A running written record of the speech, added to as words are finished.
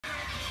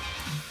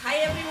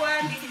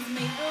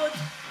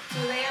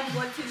Today I'm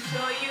going to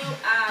show you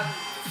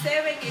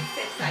 7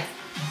 exercises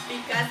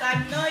because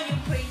I know you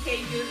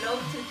pre-K, you love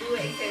to do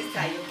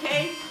exercise,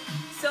 okay?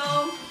 So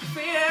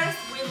first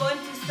we're going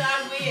to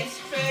start with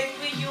stretch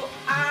with your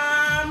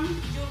arm,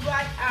 your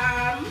right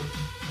arm.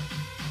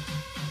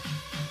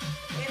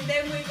 And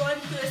then we're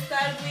going to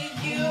start with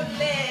your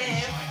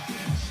left.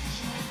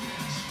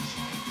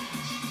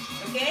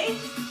 Okay?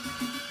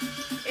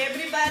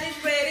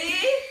 Everybody's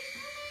ready?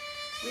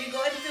 We're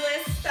going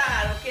to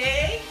start,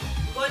 okay?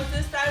 We're going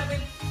to start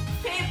with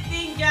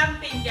 15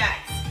 jumping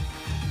jacks.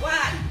 1,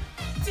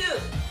 2,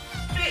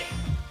 3,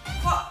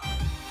 4,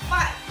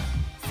 5,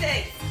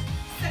 6,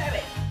 7,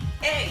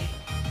 8,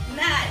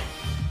 9,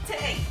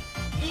 10,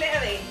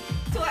 11,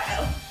 12,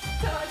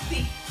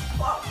 13,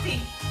 14,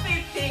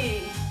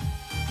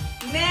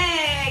 15.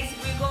 Next,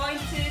 we're going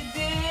to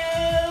do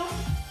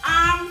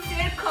arm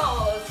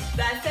circles.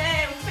 The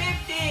same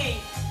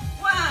 15.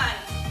 1,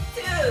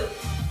 2,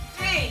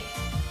 3,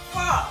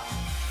 4,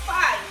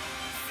 5,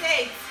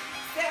 6,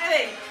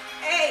 7,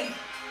 8,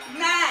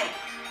 9,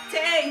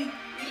 10,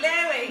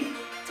 11,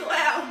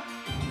 12,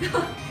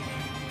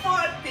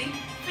 14,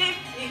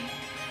 15.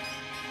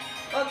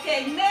 Okay,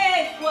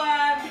 next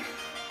one.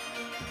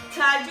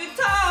 Touch your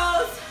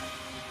toes.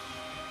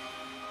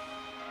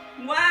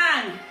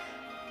 1,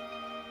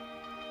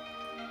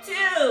 2,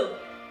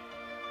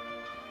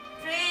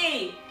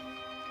 3,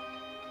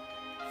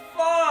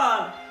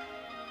 4,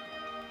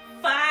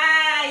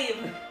 5,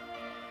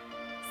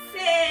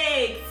 6,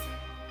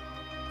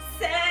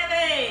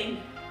 7,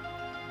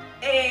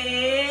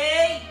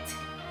 8,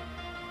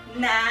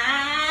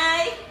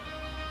 9,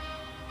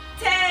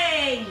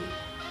 10.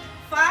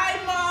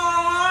 5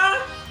 more,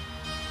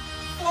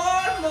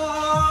 4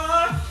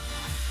 more,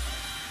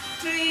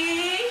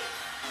 3,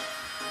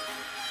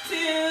 2,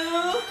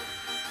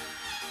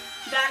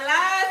 the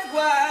last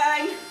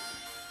one.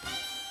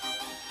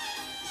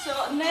 So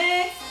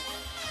next,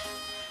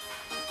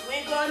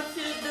 we're going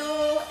to do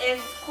a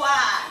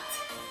squat.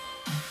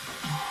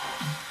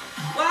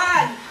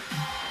 1,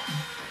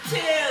 2,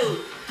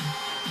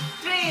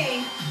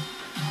 3,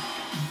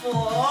 4,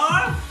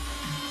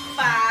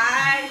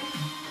 5,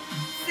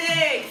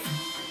 6,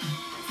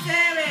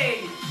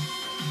 7,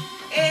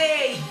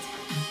 8,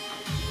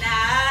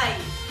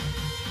 9,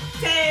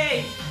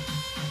 10,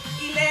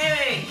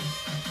 11,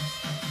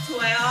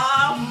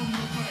 12,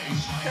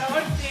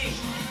 13,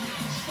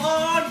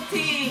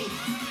 14,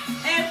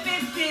 and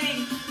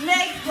 15.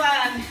 Next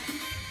one,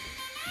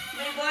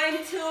 we're going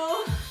to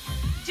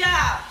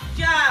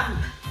jump.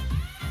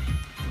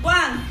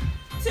 1,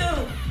 2,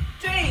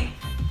 3,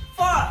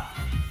 4,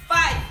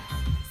 5,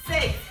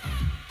 6,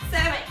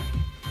 7,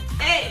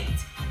 8,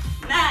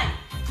 9,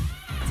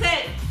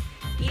 10,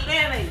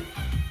 11,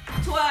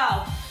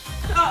 12,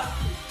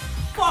 13,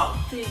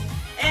 14,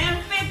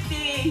 and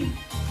 15.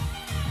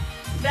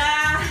 The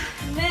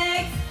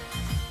next,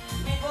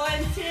 we're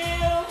going to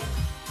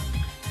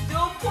do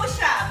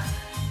push-ups.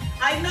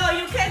 I know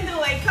you can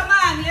do it. Come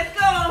on, let's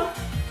go.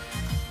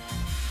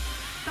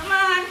 Come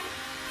on.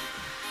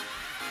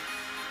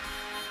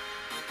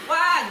 1,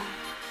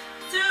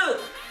 2,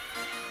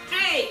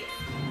 3,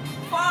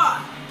 4,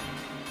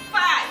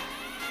 5,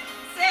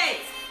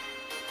 6,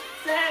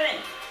 7,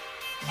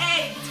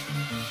 8,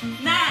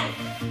 9,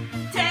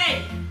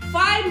 10.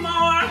 5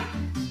 more.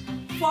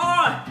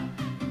 4,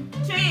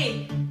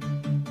 3,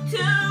 2,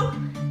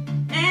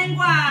 and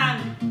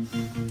 1.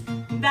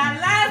 The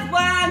last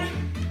one.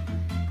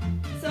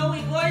 So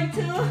we're going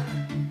to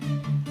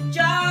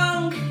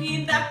jump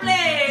in the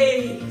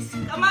place.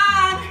 Come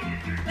on.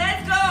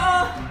 Let's go.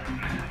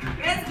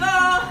 Let's go.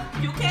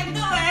 You can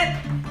do it.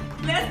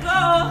 Let's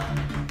go.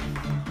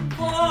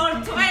 For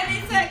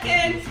 20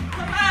 seconds.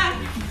 Come on.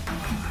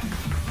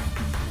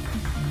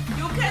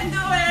 You can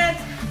do it.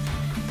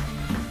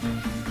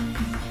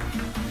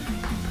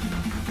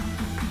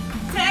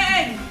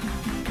 10,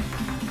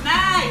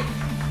 9,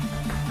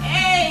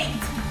 8,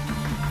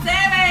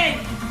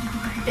 7,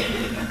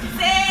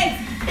 6,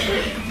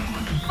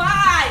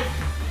 5,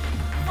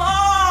 4,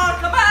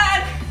 come on,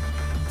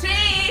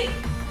 3,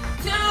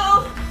 2,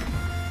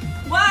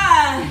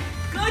 1.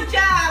 Good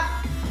job.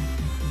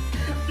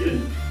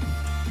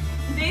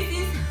 This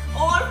is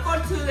all for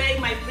today,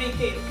 my pre-K,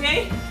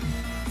 okay?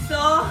 So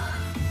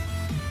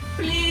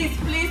please,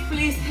 please,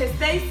 please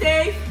stay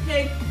safe.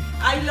 And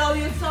I love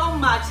you so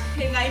much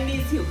and I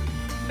miss you.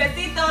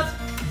 Besitos.